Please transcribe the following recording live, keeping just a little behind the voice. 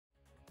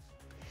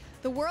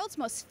The world's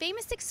most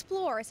famous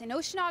explorers and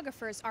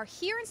oceanographers are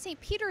here in St.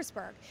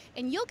 Petersburg,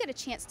 and you'll get a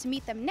chance to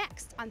meet them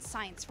next on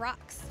Science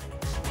Rocks.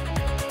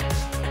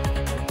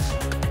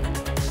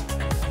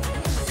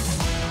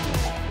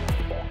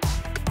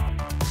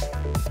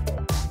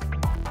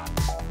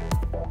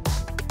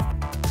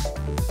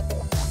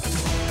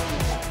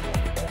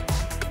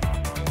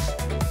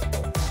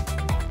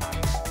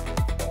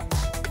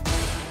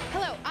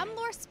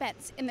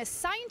 And the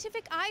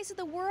scientific eyes of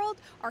the world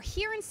are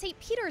here in St.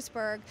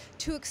 Petersburg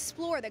to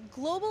explore the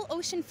Global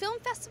Ocean Film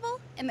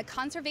Festival and the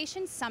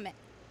Conservation Summit.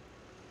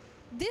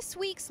 This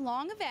week's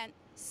long event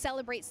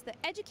celebrates the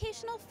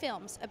educational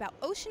films about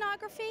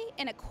oceanography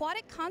and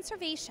aquatic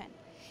conservation,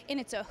 and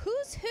it's a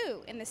who's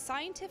who in the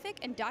scientific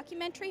and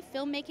documentary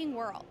filmmaking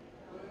world.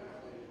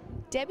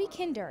 Debbie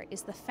Kinder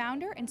is the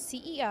founder and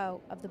CEO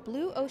of the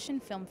Blue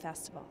Ocean Film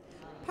Festival.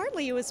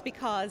 Partly it was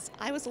because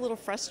I was a little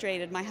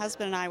frustrated. My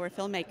husband and I were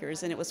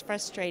filmmakers, and it was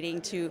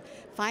frustrating to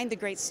find the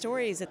great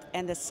stories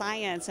and the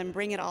science and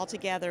bring it all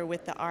together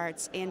with the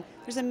arts. And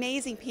there's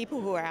amazing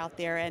people who are out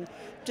there, and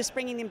just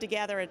bringing them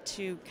together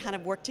to kind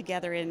of work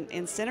together in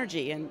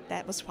synergy, and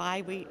that was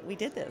why we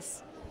did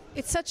this.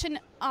 It's such an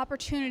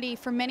opportunity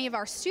for many of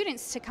our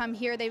students to come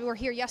here. They were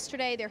here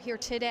yesterday, they're here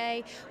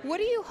today. What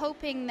are you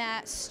hoping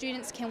that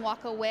students can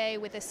walk away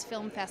with this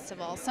film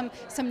festival?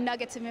 Some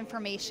nuggets of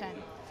information.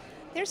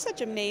 There's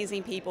such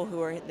amazing people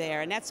who are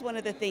there, and that's one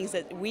of the things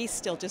that we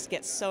still just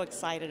get so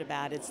excited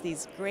about. It's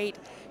these great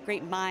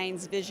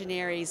minds,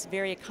 visionaries,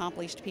 very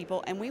accomplished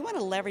people, and we want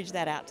to leverage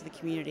that out to the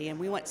community, and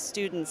we want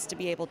students to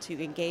be able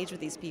to engage with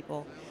these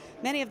people.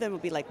 Many of them will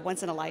be like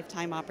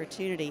once-in-a-lifetime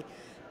opportunity,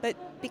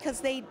 but because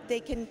they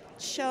can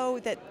show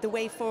that the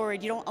way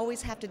forward, you don't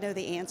always have to know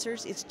the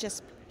answers, it's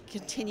just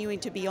continuing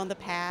to be on the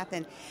path,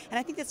 and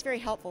I think that's very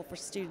helpful for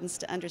students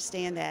to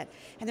understand that.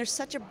 And there's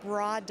such a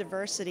broad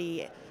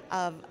diversity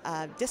of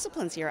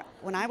disciplines here.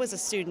 When I was a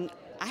student,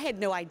 I had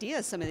no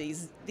idea some of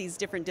these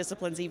different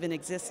disciplines even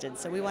existed.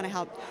 So we want to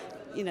help,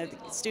 the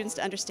students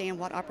to understand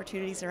what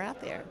opportunities are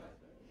out there.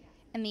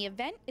 And the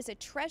event is a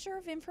treasure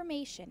of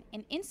information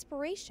and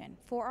inspiration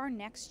for our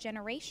next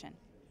generation.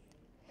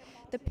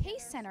 The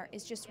Pace Center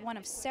is just one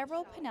of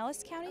several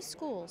Pinellas County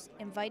schools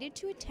invited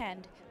to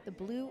attend the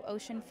Blue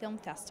Ocean Film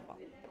Festival.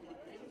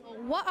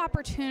 What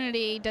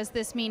opportunity does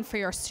this mean for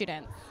your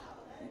students?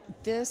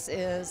 This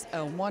is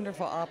a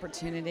wonderful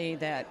opportunity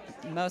that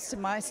most of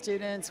my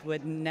students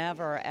would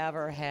never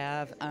ever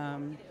have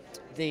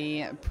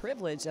the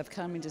privilege of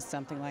coming to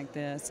something like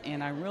this,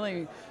 and I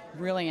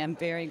really am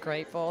very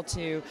grateful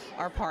to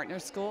our partner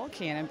school,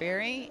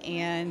 Canterbury,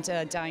 and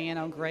Diane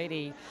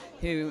O'Grady,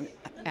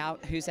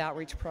 whose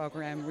outreach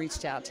program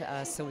reached out to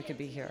us so we could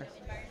be here.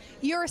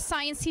 You're a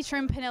science teacher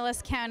in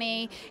Pinellas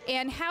County,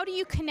 and how do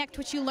you connect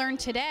what you learned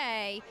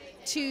today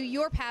to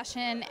your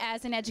passion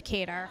as an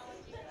educator?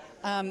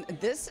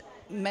 This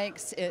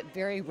makes it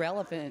very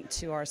relevant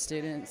to our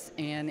students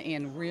and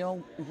in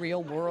real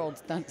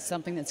world,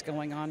 something that's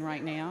going on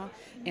right now.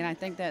 And I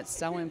think that's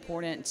so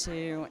important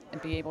to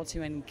be able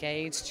to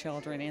engage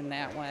children in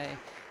that way.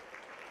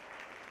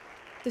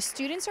 The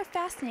students are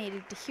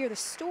fascinated to hear the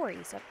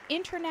stories of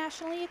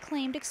internationally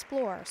acclaimed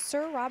explorer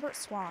Sir Robert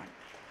Swan,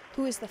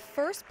 who is the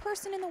first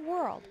person in the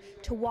world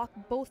to walk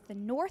both the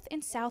North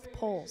and South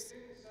Poles.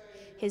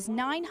 His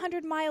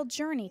 900-mile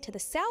journey to the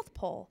South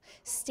Pole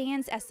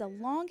stands as the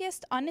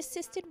longest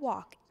unassisted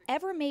walk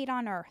ever made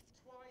on Earth.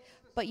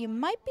 But you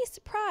might be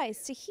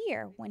surprised to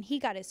hear when he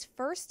got his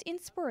first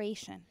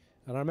inspiration.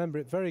 And I remember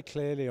it very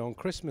clearly on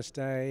Christmas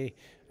Day.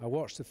 I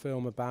watched a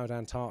film about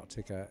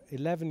Antarctica,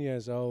 11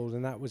 years old,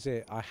 and that was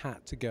it. I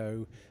had to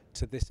go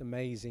to this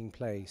amazing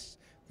place,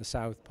 the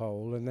South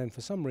Pole, and then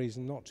for some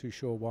reason, not too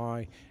sure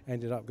why,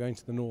 ended up going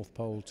to the North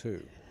Pole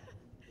too.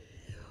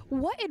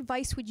 What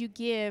advice would you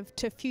give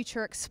to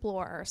future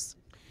explorers?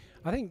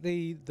 I think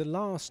the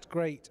last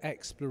great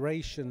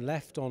exploration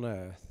left on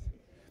Earth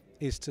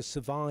is to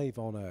survive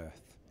on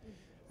Earth.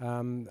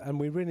 And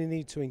we really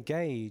need to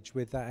engage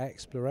with that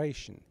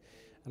exploration.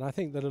 And I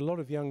think that a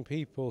lot of young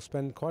people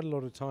spend quite a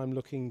lot of time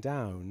looking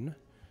down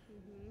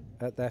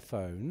at their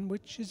phone,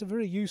 which is a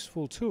very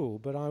useful tool,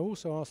 but I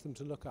also ask them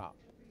to look up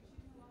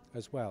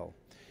as well.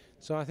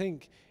 So I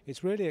think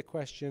it's really a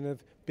question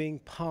of being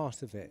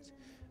part of it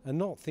and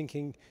not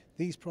thinking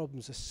these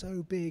problems are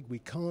so big we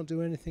can't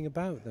do anything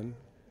about them.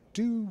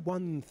 Do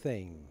one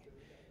thing,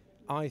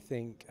 I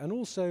think. And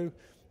also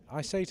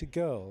I say to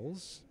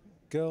girls,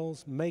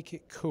 make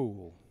it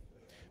cool.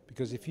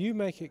 Because if you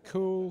make it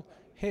cool,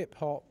 hip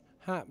hop,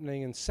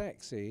 happening and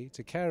sexy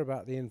to care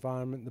about the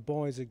environment, the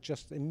boys are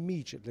just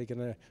immediately going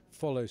to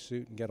follow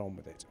suit and get on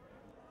with it.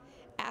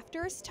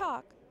 After his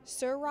talk,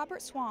 Sir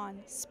Robert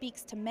Swan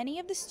speaks to many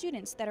of the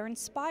students that are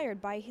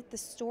inspired by the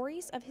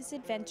stories of his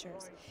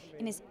adventures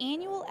in his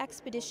annual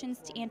expeditions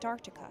to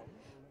Antarctica,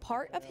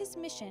 part of his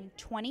Mission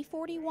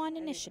 2041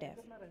 initiative.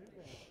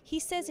 He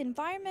says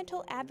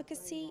environmental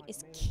advocacy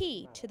is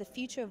key to the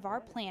future of our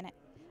planet,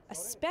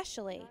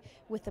 especially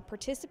with the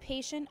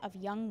participation of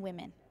young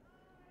women.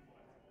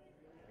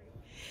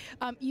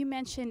 You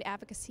mentioned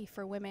advocacy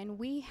for women.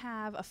 We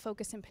have a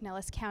focus in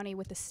Pinellas County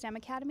with the STEM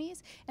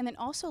academies, and then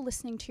also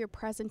listening to your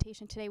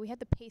presentation today, we had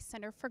the PACE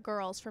Center for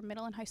Girls, for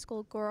middle and high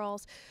school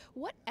girls.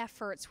 What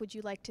efforts would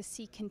you like to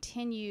see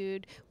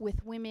continued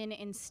with women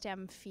in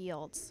STEM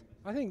fields?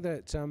 I think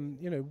that,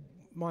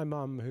 my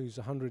mum, who's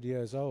 100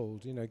 years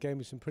old, gave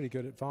me some pretty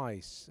good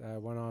advice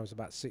when I was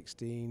about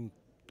 16,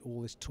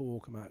 all this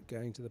talk about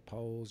going to the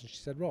polls, and she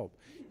said, Rob,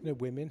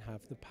 women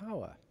have the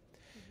power.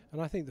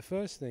 And I think the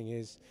first thing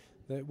is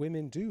that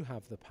women do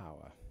have the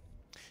power,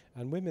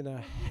 and women are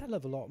a hell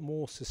of a lot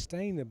more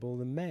sustainable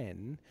than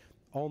men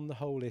on the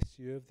whole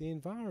issue of the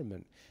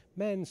environment.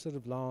 Men sort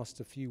of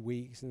last a few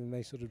weeks and then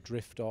they sort of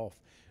drift off.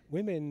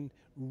 Women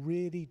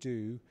really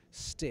do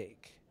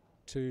stick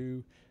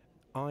to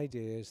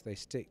ideas, they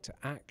stick to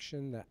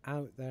action, they're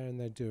out there and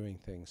they're doing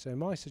things. So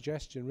my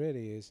suggestion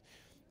really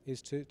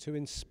is to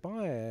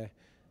inspire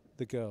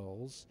the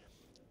girls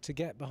to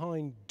get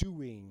behind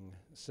doing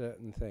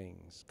certain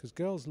things, because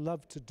girls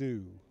love to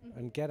do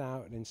and get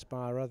out and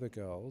inspire other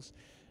girls.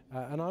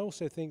 And I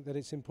also think that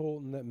it's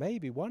important that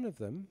maybe one of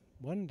them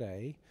one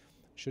day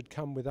should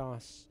come with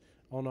us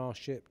on our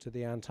ship to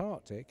the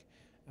Antarctic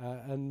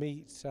and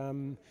meet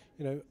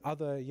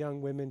other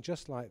young women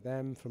just like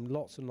them from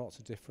lots and lots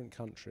of different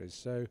countries.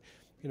 So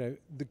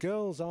the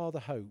girls are the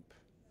hope,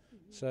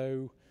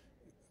 so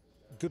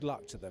good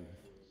luck to them.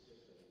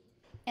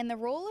 And the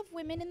role of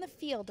women in the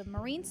field of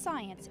marine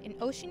science and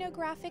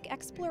oceanographic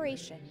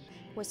exploration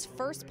was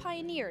first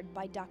pioneered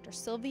by Dr.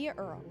 Sylvia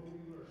Earle.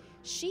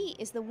 She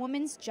is the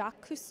woman's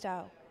Jacques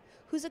Cousteau,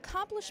 whose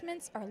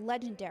accomplishments are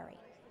legendary,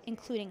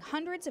 including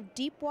hundreds of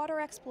deep-water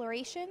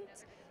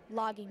explorations,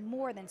 logging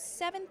more than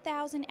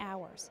 7,000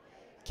 hours,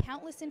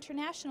 countless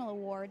international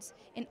awards,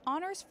 and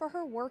honors for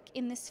her work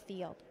in this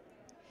field.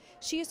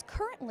 She is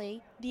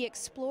currently the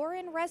Explorer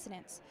in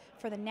Residence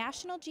for the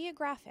National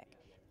Geographic,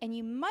 and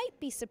you might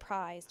be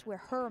surprised where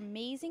her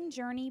amazing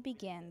journey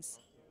begins.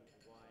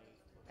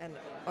 And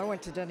I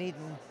went to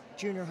Dunedin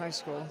Junior High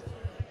School.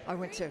 I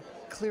went to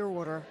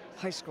Clearwater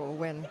High School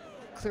when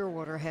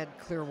Clearwater had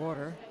clear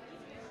water.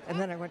 And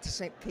then I went to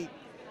St. Pete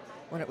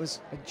when it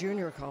was a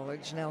junior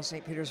college, now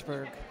St.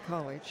 Petersburg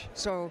College.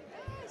 So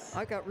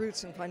I got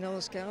roots in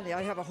Pinellas County.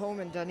 I have a home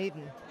in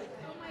Dunedin.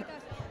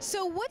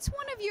 So what's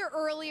one of your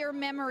earlier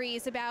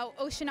memories about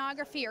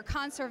oceanography or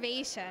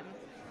conservation?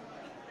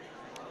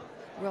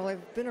 Well,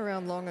 I've been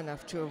around long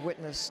enough to have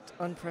witnessed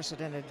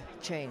unprecedented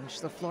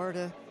change. The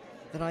Florida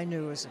that I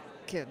knew as a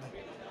kid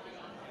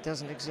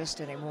doesn't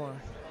exist anymore.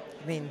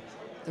 I mean,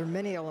 there are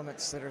many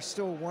elements that are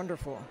still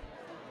wonderful,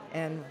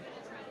 and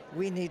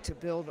we need to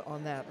build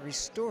on that,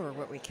 restore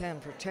what we can,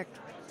 protect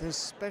those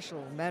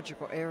special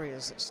magical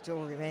areas that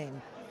still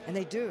remain. And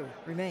they do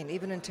remain,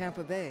 even in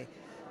Tampa Bay,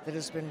 that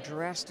has been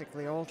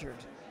drastically altered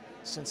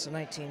since the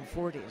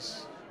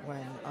 1940s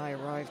when I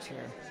arrived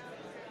here.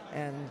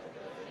 And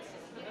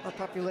our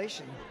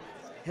population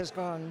has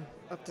gone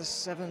up to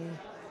 7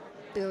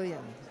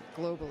 billion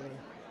globally.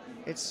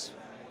 It's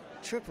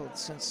tripled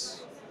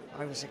since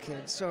I was a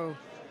kid. So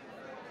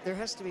there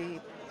has to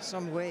be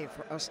some way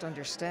for us to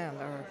understand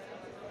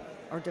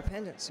our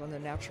dependence on the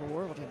natural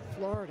world. And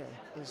Florida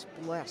is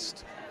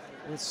blessed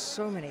with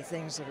so many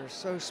things that are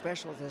so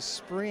special. The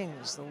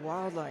springs, the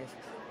wildlife,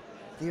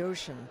 the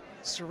ocean,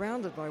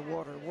 surrounded by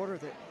water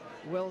that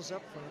wells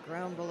up from the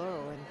ground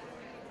below. And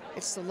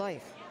it's the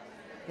life,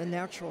 the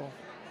natural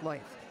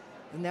life.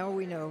 And now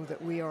we know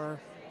that we are,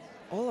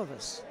 all of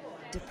us,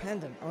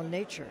 dependent on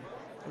nature.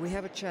 We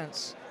have a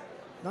chance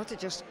not to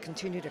just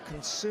continue to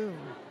consume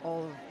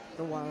all of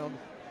the wild,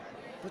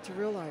 but to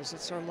realize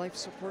it's our life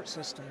support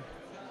system.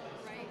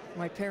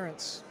 My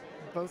parents,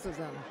 both of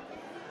them,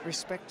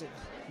 respected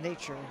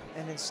nature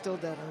and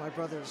instilled that in my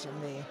brothers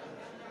and me.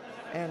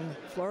 And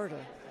Florida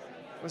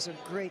was a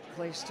great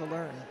place to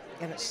learn,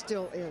 and it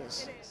still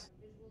is.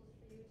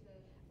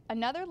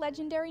 Another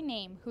legendary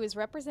name who is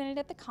represented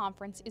at the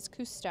conference is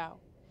Cousteau.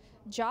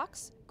 Jacques'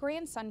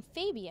 grandson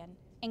Fabien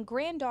and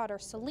granddaughter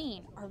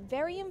Celine are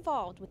very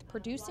involved with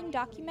producing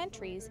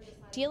documentaries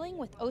dealing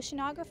with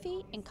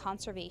oceanography and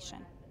conservation.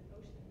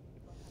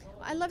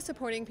 I love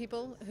supporting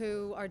people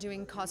who are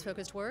doing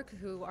cause-focused work,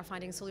 who are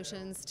finding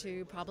solutions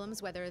to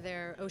problems, whether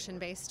they're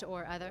ocean-based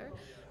or other.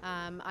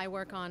 I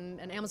work on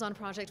an Amazon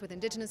project with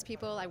indigenous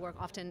people. I work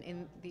often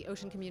in the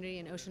ocean community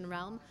and ocean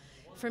realm.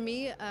 For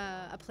me,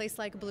 a place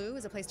like Blue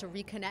is a place to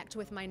reconnect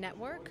with my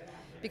network,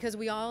 because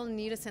we all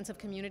need a sense of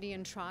community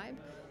and tribe.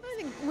 I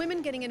think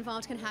women getting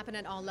involved can happen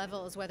at all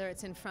levels, whether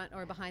it's in front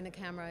or behind the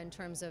camera in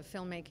terms of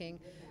filmmaking.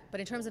 But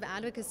in terms of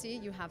advocacy,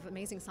 you have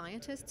amazing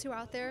scientists who are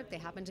out there. They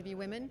happen to be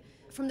women.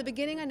 From the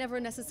beginning, I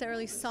never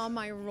necessarily saw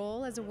my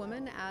role as a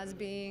woman as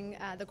being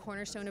the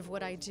cornerstone of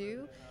what I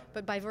do.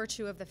 But by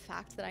virtue of the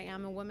fact that I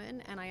am a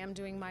woman and I am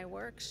doing my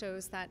work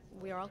shows that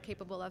we are all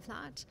capable of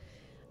that.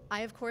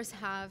 I, of course,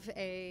 have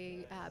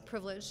a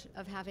privilege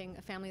of having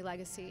a family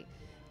legacy.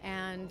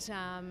 And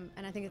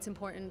I think it's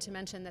important to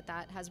mention that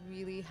that has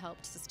really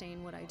helped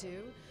sustain what I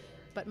do.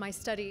 But my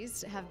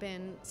studies have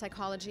been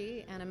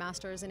psychology and a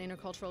master's in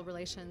intercultural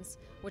relations,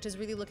 which is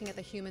really looking at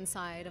the human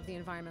side of the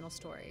environmental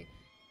story.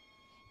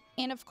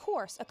 And of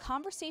course, a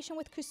conversation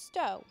with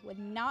Cousteau would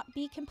not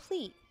be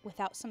complete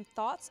without some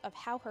thoughts of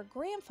how her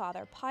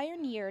grandfather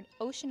pioneered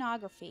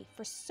oceanography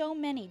for so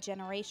many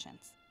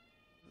generations.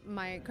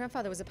 My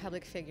grandfather was a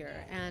public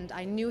figure, and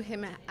I knew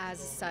him as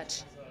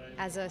such,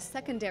 as a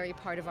secondary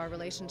part of our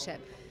relationship.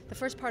 The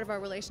first part of our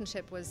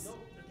relationship was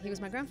he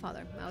was my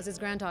grandfather. I was his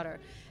granddaughter.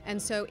 And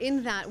so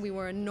in that, we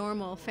were a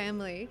normal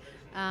family.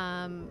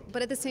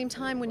 But at the same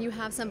time, when you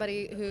have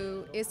somebody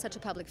who is such a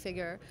public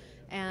figure,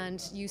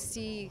 and you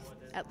see,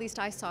 at least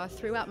I saw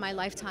throughout my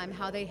lifetime,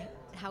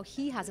 how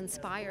he has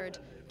inspired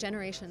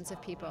generations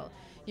of people,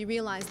 you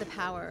realize the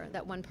power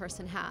that one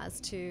person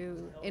has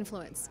to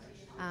influence.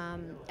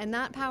 And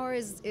that power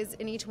is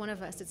in each one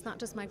of us. It's not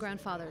just my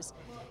grandfather's.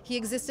 He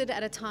existed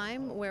at a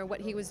time where what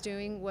he was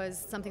doing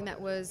was something that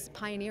was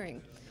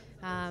pioneering.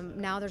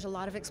 Now there's a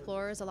lot of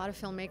explorers, a lot of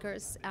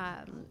filmmakers,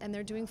 and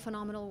they're doing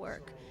phenomenal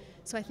work.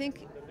 So I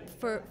think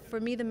for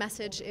me the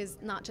message is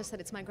not just that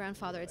it's my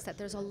grandfather, it's that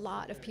there's a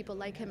lot of people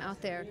like him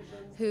out there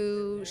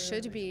who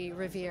should be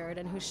revered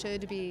and who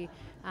should be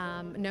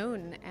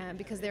known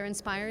because they're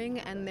inspiring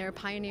and they're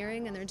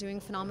pioneering and they're doing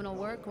phenomenal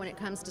work when it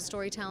comes to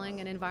storytelling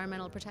and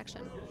environmental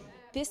protection.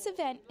 This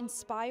event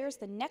inspires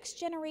the next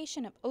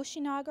generation of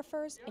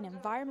oceanographers and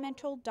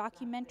environmental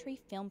documentary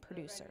film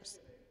producers.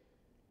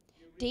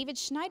 David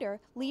Schneider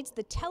leads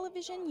the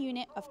television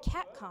unit of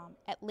CATCOM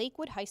at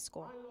Lakewood High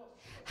School.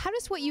 How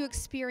does what you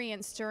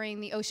experienced during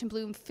the Ocean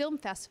Bloom Film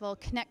Festival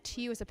connect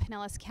to you as a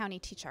Pinellas County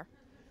teacher?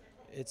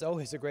 It's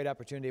always a great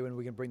opportunity when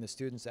we can bring the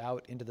students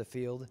out into the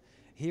field.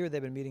 Here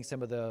they've been meeting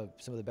some of the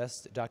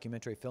best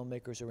documentary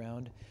filmmakers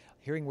around,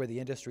 hearing where the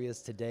industry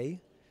is today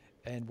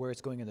and where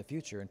it's going in the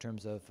future in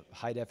terms of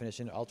high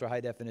definition, ultra high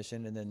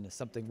definition, and then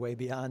something way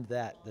beyond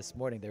that. This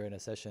morning they're in a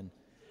session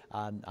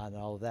on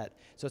all of that.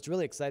 So it's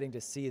really exciting to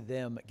see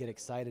them get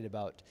excited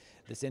about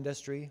this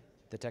industry,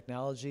 the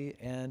technology,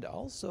 and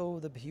also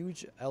the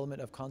huge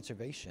element of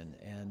conservation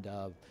and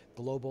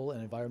global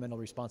and environmental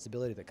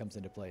responsibility that comes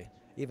into play,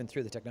 even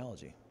through the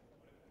technology.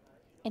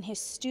 And his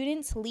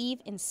students leave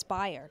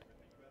inspired.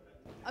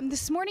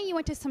 This morning you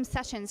went to some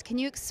sessions. Can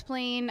you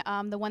explain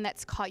the one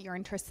that's caught your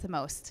interest the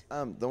most?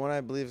 The one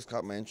I believe has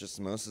caught my interest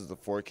the most is the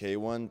 4K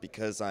one,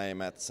 because I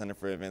am at the Center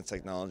for Advanced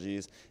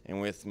Technologies, and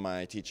with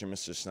my teacher,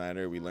 Mr.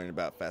 Snyder, we learned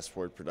about fast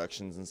forward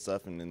productions and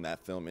stuff, and in that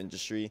film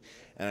industry,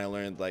 and I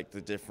learned like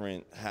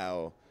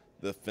how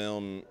the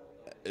film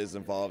is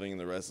evolving in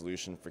the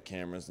resolution for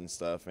cameras and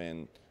stuff,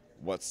 and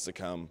what's to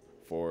come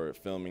for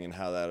filming, and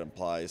how that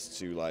applies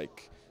to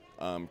like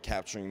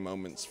capturing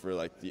moments for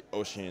like the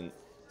ocean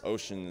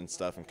and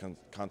stuff, and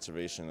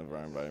conservation of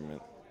our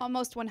environment.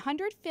 Almost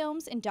 100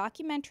 films and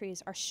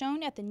documentaries are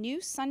shown at the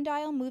new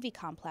Sundial Movie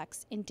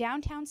Complex in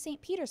downtown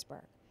St.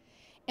 Petersburg.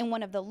 And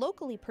one of the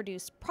locally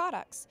produced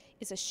products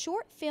is a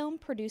short film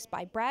produced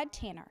by Brad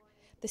Tanner,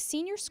 the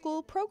Senior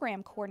School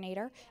Program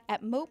Coordinator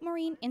at Mote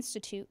Marine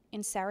Institute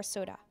in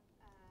Sarasota.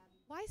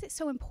 Why is it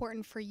so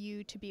important for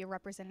you to be a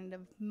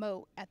representative of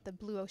Mote at the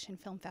Blue Ocean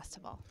Film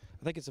Festival?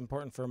 I think it's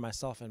important for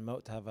myself and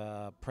Mote to have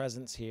a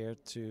presence here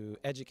to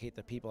educate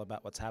the people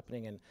about what's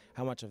happening and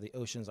how much of the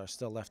oceans are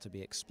still left to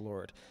be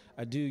explored.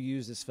 I do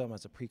use this film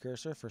as a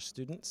precursor for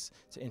students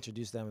to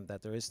introduce them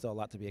that there is still a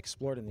lot to be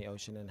explored in the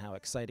ocean and how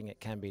exciting it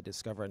can be to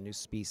discover a new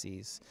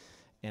species.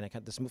 And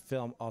this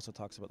film also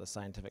talks about the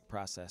scientific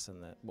process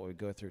and what we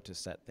go through to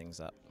set things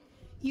up.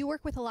 You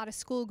work with a lot of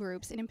school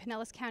groups, and in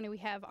Pinellas County we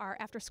have our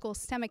after-school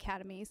STEM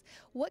academies.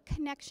 What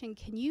connection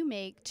can you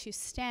make to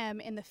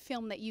STEM in the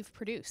film that you've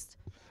produced?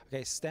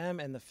 Okay, STEM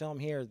and the film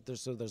here,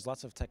 there's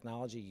lots of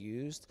technology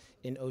used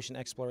in ocean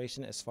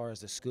exploration as far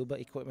as the scuba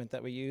equipment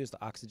that we use,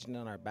 the oxygen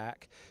on our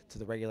back, to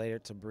the regulator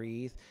to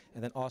breathe,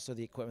 and then also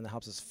the equipment that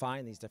helps us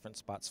find these different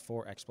spots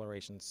for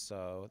exploration,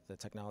 so the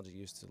technology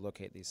used to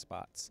locate these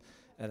spots.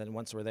 And then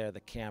once we're there, the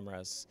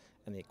cameras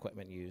and the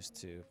equipment used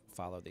to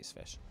follow these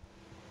fish.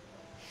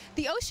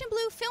 The Ocean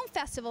Blue Film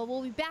Festival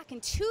will be back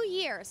in 2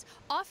 years,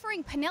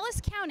 offering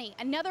Pinellas County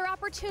another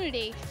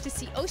opportunity to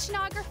see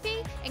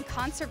oceanography and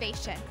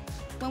conservation.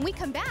 When we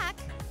come back,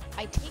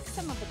 I take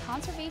some of the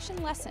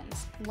conservation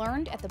lessons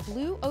learned at the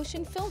Blue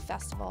Ocean Film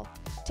Festival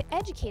to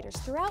educators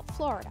throughout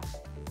Florida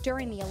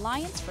during the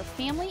Alliance for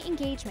Family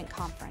Engagement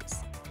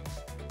Conference.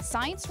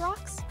 Science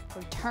Rocks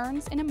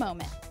returns in a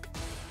moment.